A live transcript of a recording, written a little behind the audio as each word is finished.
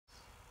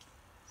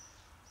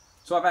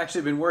So I've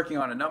actually been working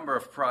on a number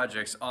of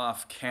projects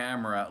off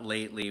camera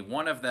lately,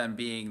 one of them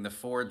being the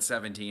Ford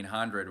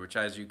 1700, which,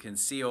 as you can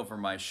see over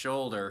my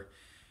shoulder,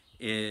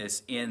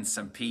 is in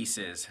some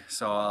pieces.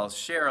 So I'll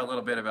share a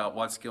little bit about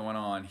what's going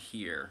on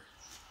here.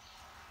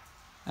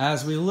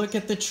 As we look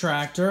at the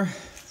tractor,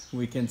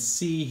 we can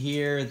see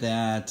here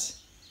that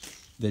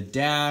the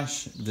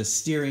dash, the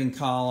steering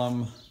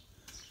column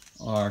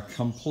are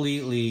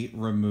completely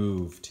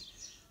removed.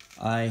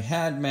 I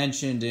had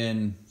mentioned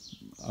in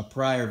a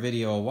prior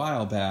video a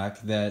while back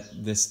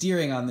that the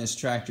steering on this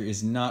tractor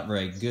is not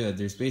very good.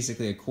 There's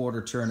basically a quarter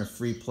turn of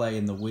free play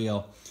in the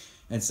wheel.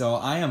 And so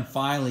I am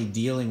finally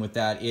dealing with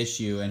that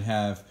issue and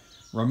have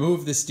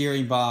removed the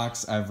steering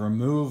box. I've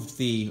removed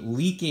the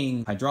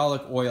leaking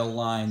hydraulic oil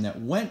line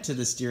that went to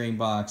the steering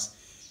box.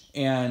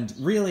 And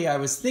really, I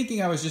was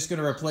thinking I was just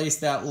going to replace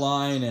that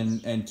line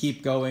and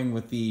keep going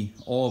with the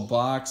old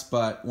box.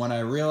 But when I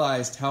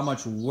realized how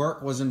much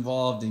work was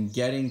involved in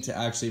getting to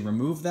actually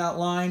remove that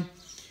line,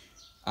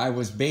 I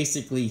was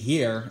basically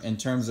here in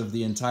terms of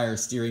the entire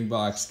steering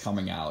box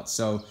coming out.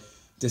 So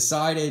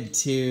decided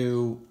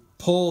to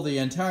pull the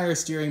entire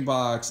steering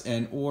box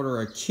and order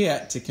a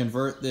kit to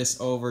convert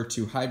this over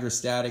to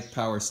hydrostatic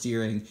power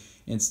steering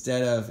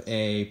instead of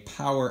a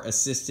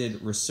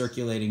power-assisted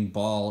recirculating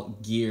ball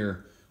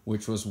gear,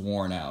 which was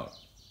worn out.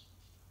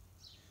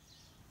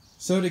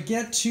 So to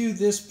get to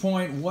this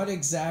point, what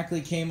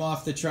exactly came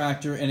off the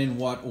tractor and in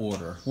what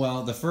order?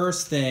 Well, the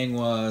first thing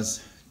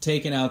was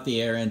taking out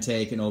the air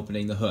intake and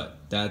opening the hood.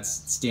 That's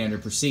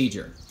standard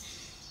procedure.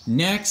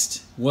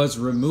 Next was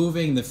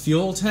removing the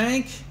fuel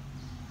tank,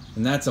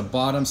 and that's a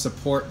bottom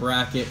support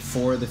bracket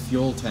for the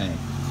fuel tank.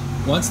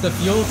 Once the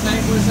fuel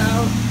tank was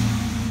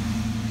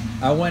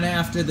out, I went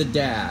after the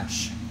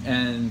dash,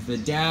 and the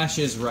dash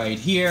is right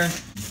here.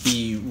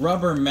 The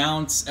rubber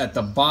mounts at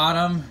the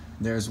bottom,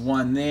 there's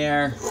one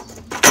there,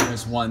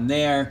 there's one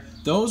there.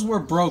 Those were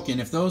broken.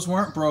 If those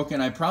weren't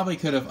broken, I probably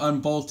could have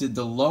unbolted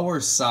the lower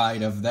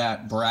side of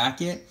that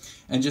bracket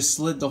and just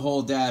slid the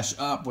whole dash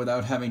up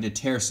without having to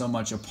tear so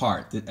much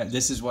apart.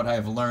 This is what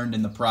I've learned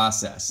in the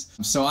process.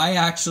 So I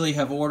actually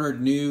have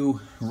ordered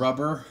new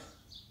rubber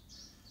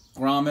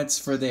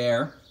grommets for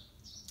there,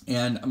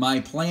 and my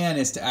plan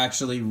is to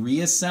actually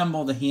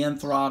reassemble the hand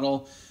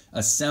throttle,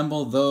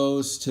 assemble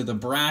those to the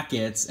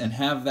brackets, and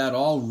have that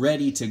all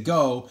ready to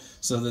go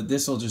so that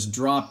this will just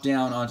drop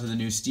down onto the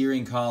new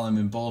steering column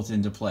and bolt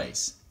into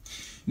place.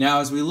 Now,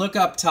 as we look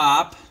up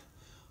top,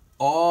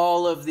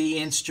 all of the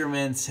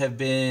instruments have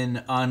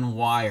been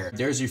unwired.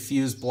 There's your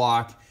fuse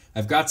block.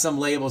 I've got some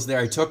labels there.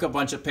 I took a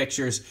bunch of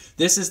pictures.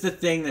 This is the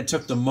thing that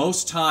took the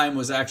most time,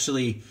 was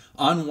actually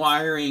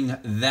unwiring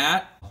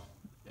that.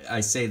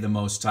 I say the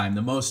most time.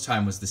 The most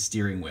time was the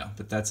steering wheel,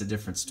 but that's a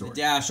different story. The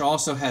dash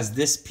also has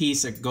this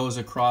piece that goes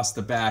across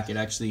the back. It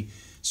actually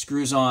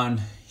screws on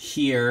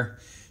here,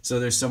 so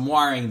there's some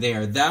wiring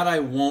there. That I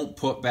won't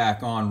put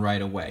back on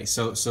right away.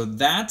 So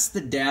that's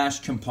the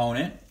dash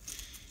component.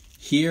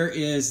 Here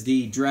is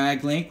the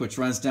drag link, which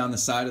runs down the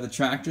side of the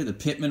tractor, the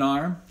pitman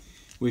arm.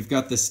 We've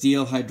got the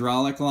steel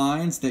hydraulic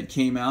lines that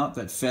came out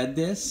that fed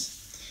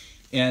this.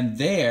 And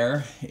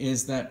there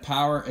is that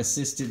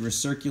power-assisted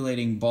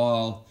recirculating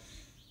ball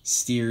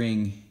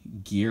steering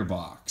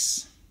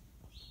gearbox.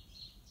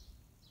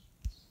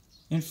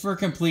 And for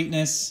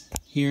completeness,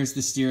 here's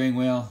the steering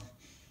wheel.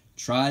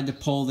 Tried to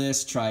pull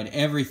this, tried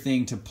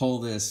everything to pull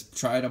this.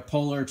 Tried a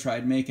puller,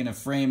 tried making a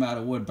frame out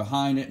of wood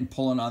behind it and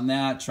pulling on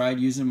that. Tried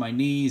using my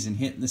knees and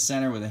hitting the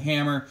center with a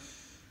hammer.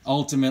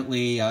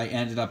 Ultimately, I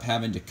ended up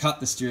having to cut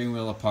the steering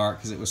wheel apart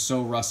because it was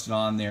so rusted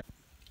on there.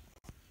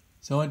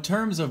 So in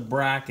terms of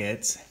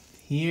brackets,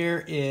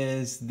 here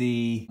is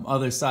the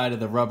other side of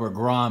the rubber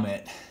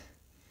grommet.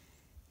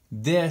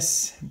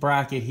 This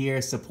bracket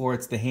here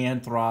supports the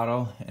hand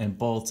throttle and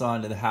bolts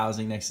onto the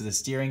housing next to the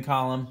steering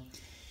column.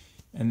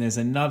 And there's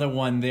another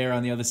one there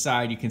on the other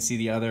side. You can see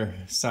the other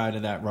side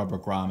of that rubber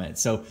grommet.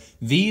 So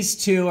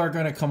these two are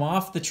going to come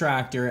off the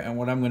tractor, and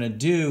what I'm going to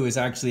do is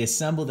actually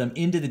assemble them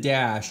into the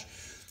dash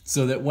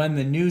so that when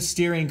the new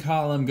steering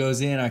column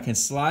goes in, I can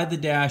slide the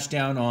dash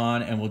down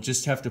on, and we'll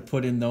just have to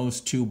put in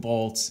those two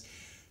bolts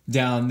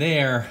down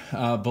there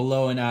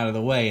below and out of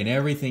the way, and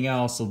everything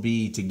else will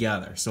be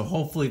together. So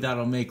hopefully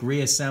that'll make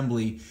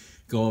reassembly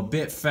go a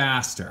bit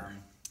faster.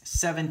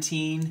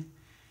 17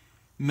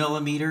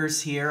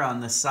 millimeters here on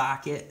the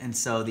socket, and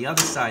so the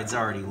other side's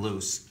already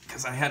loose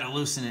because I had to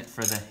loosen it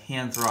for the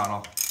hand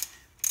throttle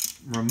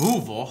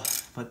removal,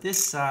 but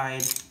this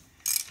side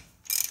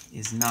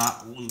is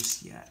not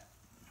loose yet.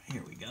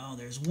 Here we go,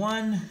 there's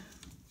one,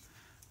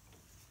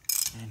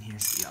 and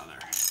here's the other.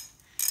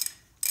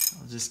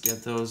 I'll just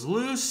get those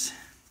loose,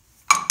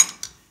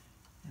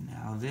 and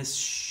now this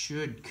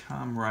should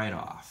come right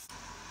off.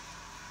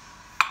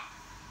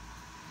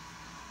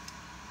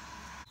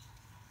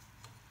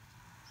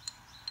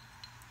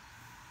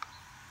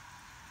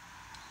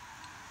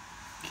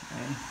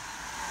 Okay.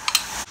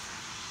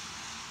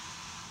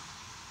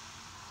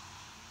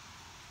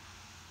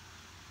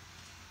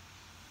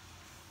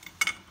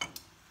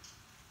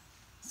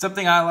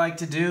 Something I like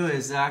to do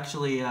is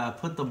actually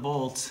put the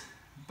bolt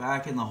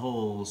back in the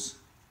holes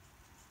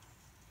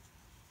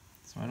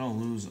so I don't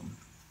lose them.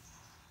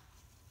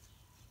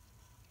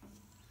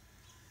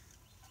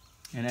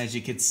 And as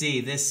you can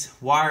see, this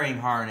wiring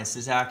harness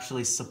is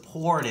actually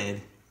supported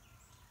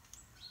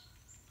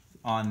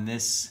on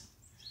this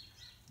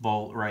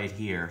bolt right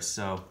here.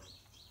 So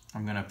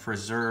I'm going to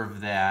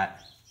preserve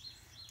that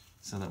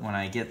so that when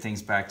I get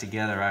things back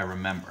together, I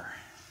remember.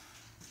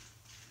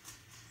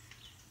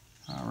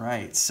 All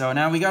right, so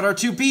now we got our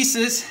two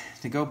pieces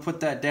to go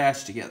put that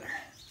dash together.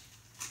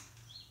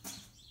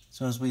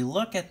 So as we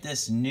look at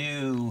this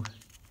new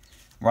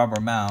rubber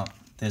mount,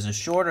 there's a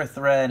shorter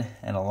thread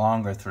and a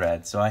longer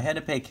thread. So I had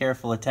to pay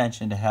careful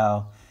attention to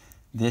how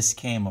this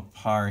came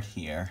apart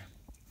here.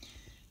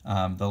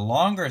 The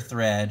longer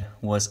thread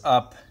was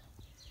up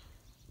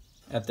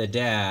at the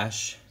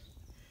dash.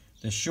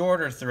 The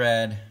shorter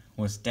thread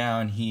was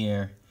down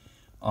here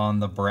on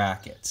the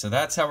bracket. So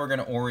that's how we're going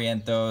to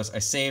orient those. I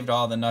saved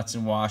all the nuts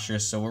and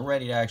washers, so we're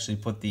ready to actually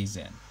put these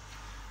in.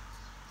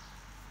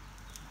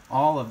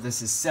 All of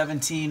this is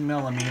 17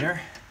 millimeter.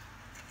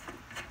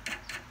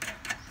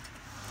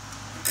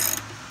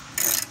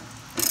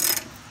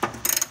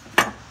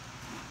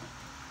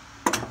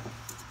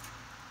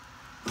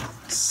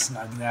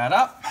 Snug that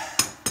up.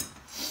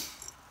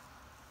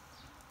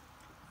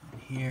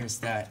 And here's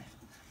that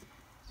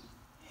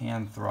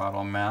hand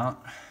throttle mount.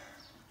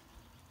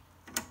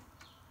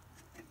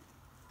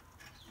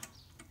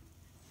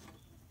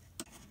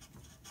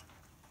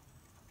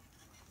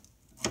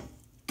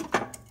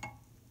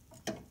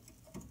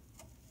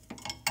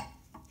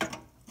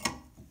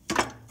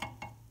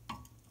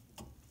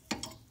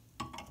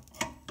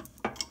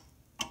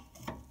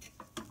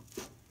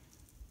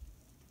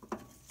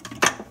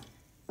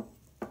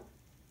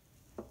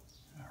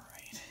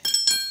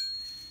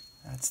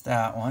 That's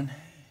that one.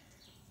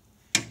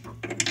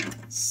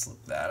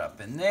 Slip that up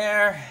in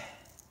there.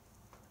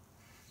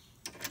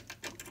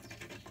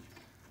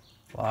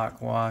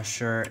 Lock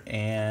washer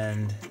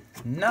and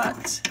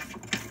nut.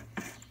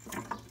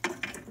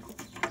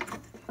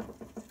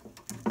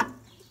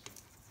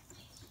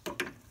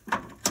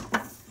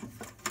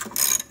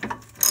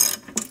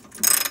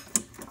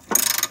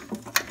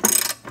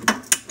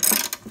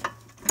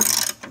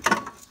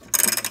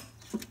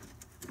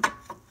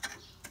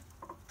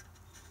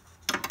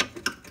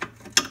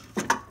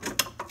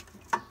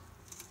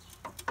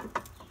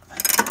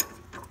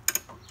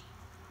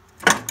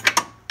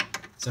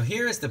 So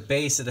here is the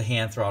base of the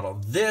hand throttle.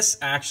 This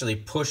actually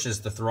pushes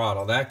the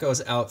throttle. That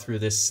goes out through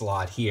this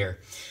slot here.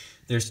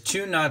 There's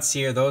two nuts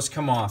here. Those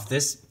come off.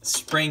 This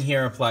spring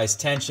here applies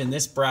tension.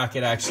 This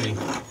bracket actually,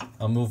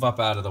 I'll move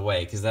up out of the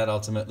way because that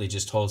ultimately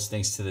just holds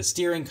things to the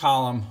steering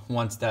column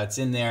once that's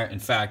in there. In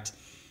fact,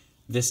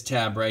 this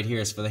tab right here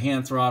is for the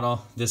hand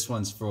throttle. This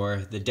one's for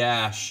the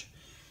dash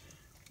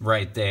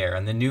right there.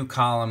 And the new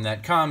column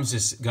that comes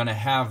is going to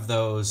have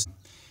those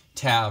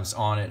tabs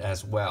on it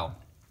as well.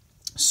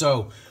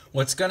 So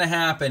what's going to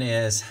happen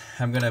is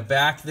I'm going to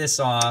back this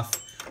off.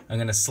 I'm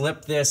going to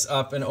slip this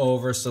up and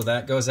over so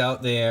that goes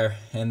out there,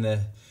 and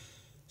the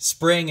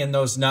spring and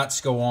those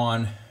nuts go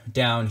on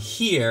down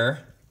here,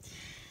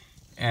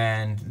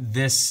 and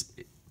this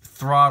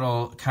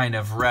throttle kind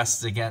of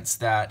rests against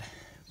that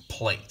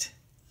plate.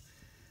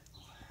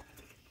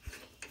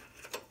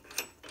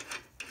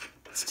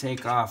 Let's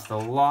take off the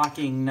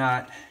locking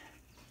nut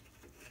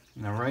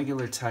and the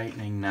regular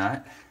tightening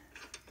nut.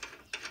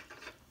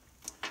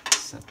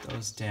 Set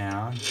those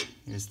down.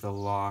 Here's the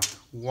lock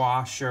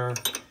washer.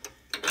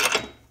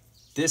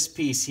 This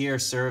piece here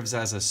serves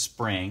as a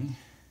spring.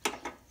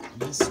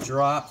 This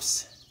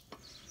drops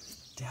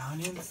down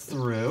in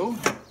through.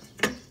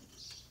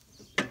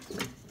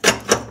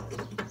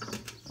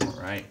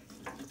 All right.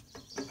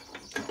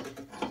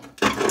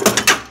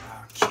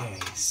 Okay,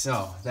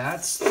 so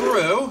that's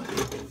through.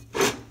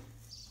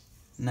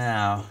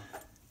 Now,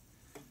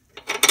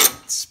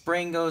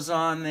 spring goes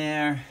on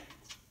there.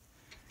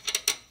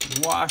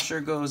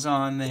 Washer goes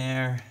on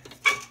there,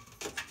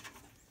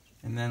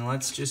 and then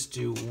let's just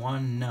do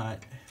one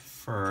nut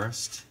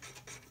first.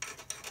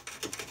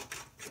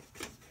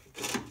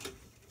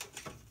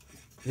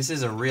 This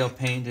is a real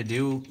pain to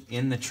do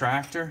in the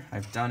tractor.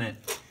 I've done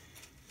it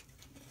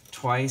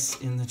twice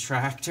in the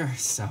tractor,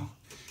 so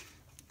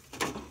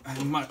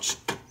I much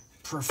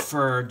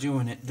prefer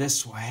doing it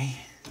this way,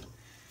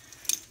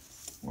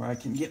 where I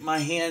can get my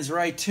hands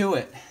right to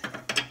it.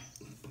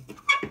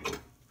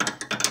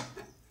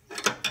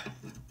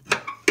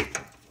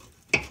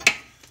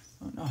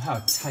 How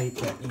tight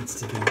that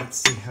needs to be. Let's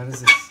see, how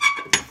does this,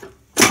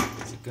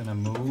 is it gonna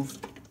move?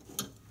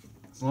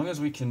 As long as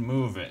we can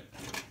move it.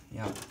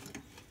 Yep.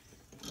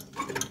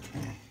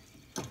 Okay.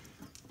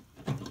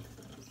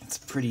 It's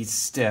pretty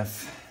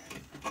stiff.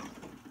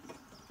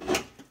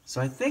 So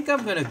I think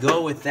I'm gonna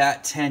go with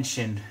that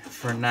tension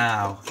for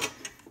now.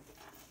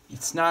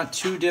 It's not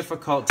too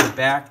difficult to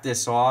back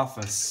this off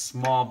a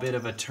small bit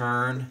of a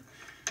turn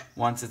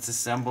once it's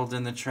assembled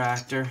in the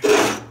tractor.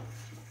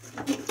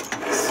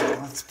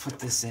 Let's put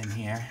this in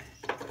here.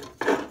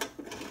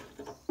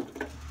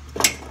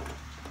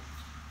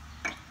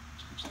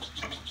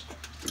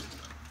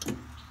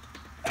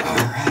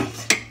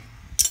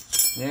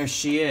 There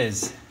she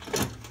is.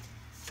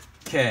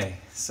 Okay,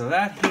 so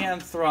that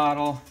hand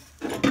throttle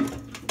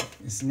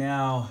is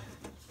now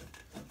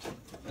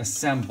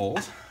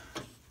assembled.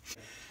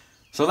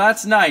 So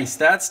that's nice,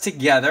 that's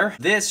together.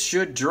 This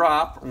should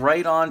drop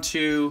right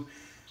onto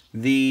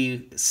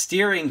the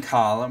steering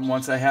column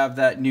once I have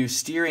that new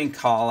steering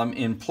column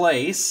in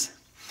place.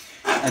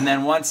 And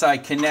then once I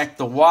connect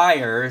the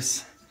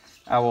wires,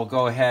 I will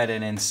go ahead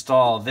and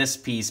install this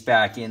piece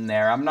back in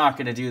there. I'm not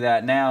going to do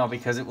that now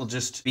because it will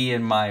just be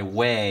in my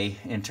way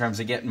in terms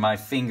of getting my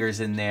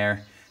fingers in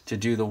there to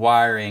do the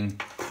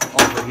wiring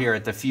over here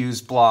at the fuse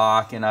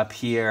block and up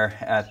here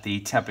at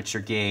the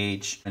temperature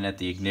gauge and at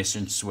the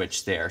ignition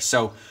switch there.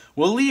 So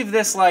we'll leave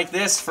this like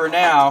this for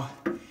now.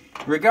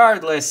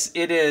 Regardless,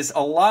 it is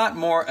a lot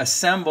more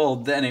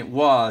assembled than it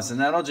was, and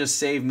that'll just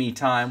save me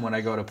time when I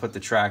go to put the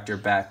tractor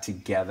back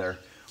together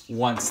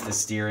once the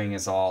steering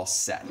is all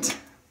set.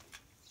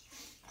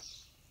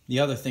 The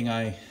other thing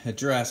I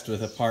addressed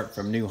with apart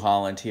from New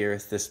Holland here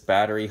is this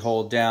battery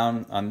hold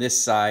down. On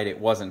this side, it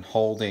wasn't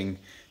holding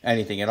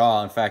anything at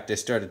all. In fact, I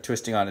started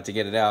twisting on it to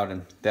get it out,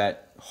 and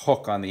that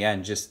hook on the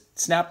end just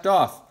snapped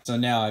off. So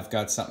now I've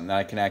got something that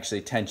I can actually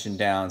tension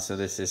down. So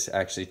this is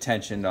actually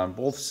tensioned on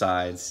both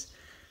sides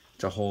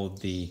to hold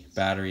the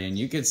battery. And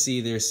you can see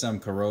there's some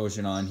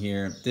corrosion on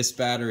here. This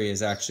battery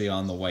is actually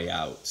on the way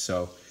out.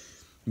 So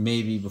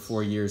maybe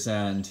before year's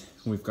end,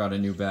 we've got a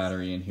new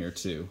battery in here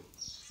too.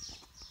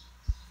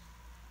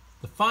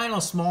 The final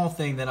small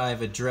thing that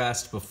I've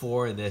addressed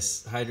before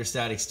this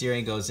hydrostatic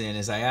steering goes in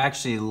is I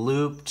actually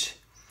looped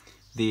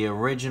the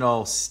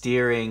original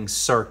steering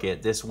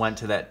circuit. This went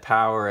to that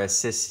power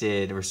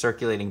assisted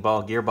recirculating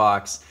ball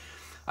gearbox.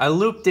 I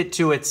looped it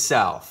to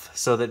itself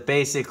so that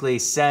basically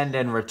send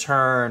and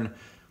return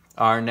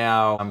are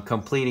now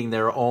completing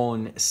their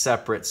own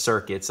separate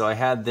circuit. So I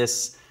had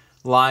this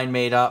line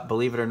made up.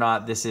 Believe it or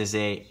not, this is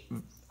a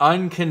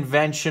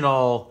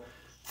unconventional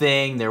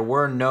thing. There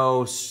were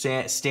no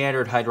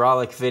standard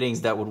hydraulic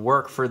fittings that would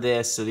work for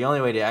this. So the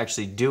only way to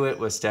actually do it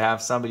was to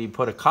have somebody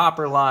put a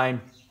copper line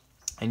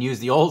and use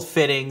the old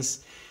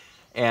fittings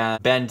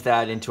and bend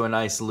that into a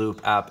nice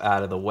loop up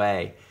out of the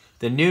way.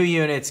 The new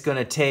unit's going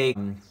to take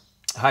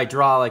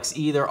hydraulics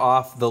either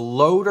off the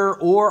loader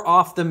or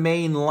off the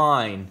main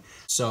line.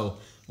 So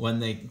when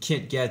the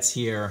kit gets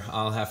here,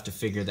 I'll have to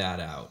figure that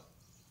out.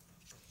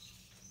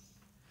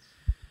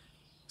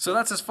 So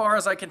that's as far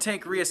as I can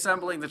take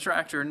reassembling the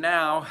tractor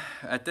now.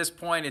 At this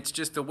point, it's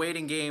just a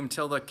waiting game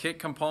till the kit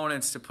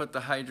components to put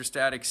the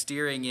hydrostatic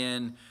steering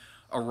in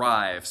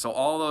arrive. So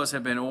all those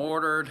have been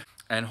ordered,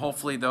 and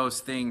hopefully those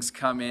things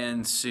come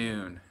in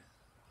soon.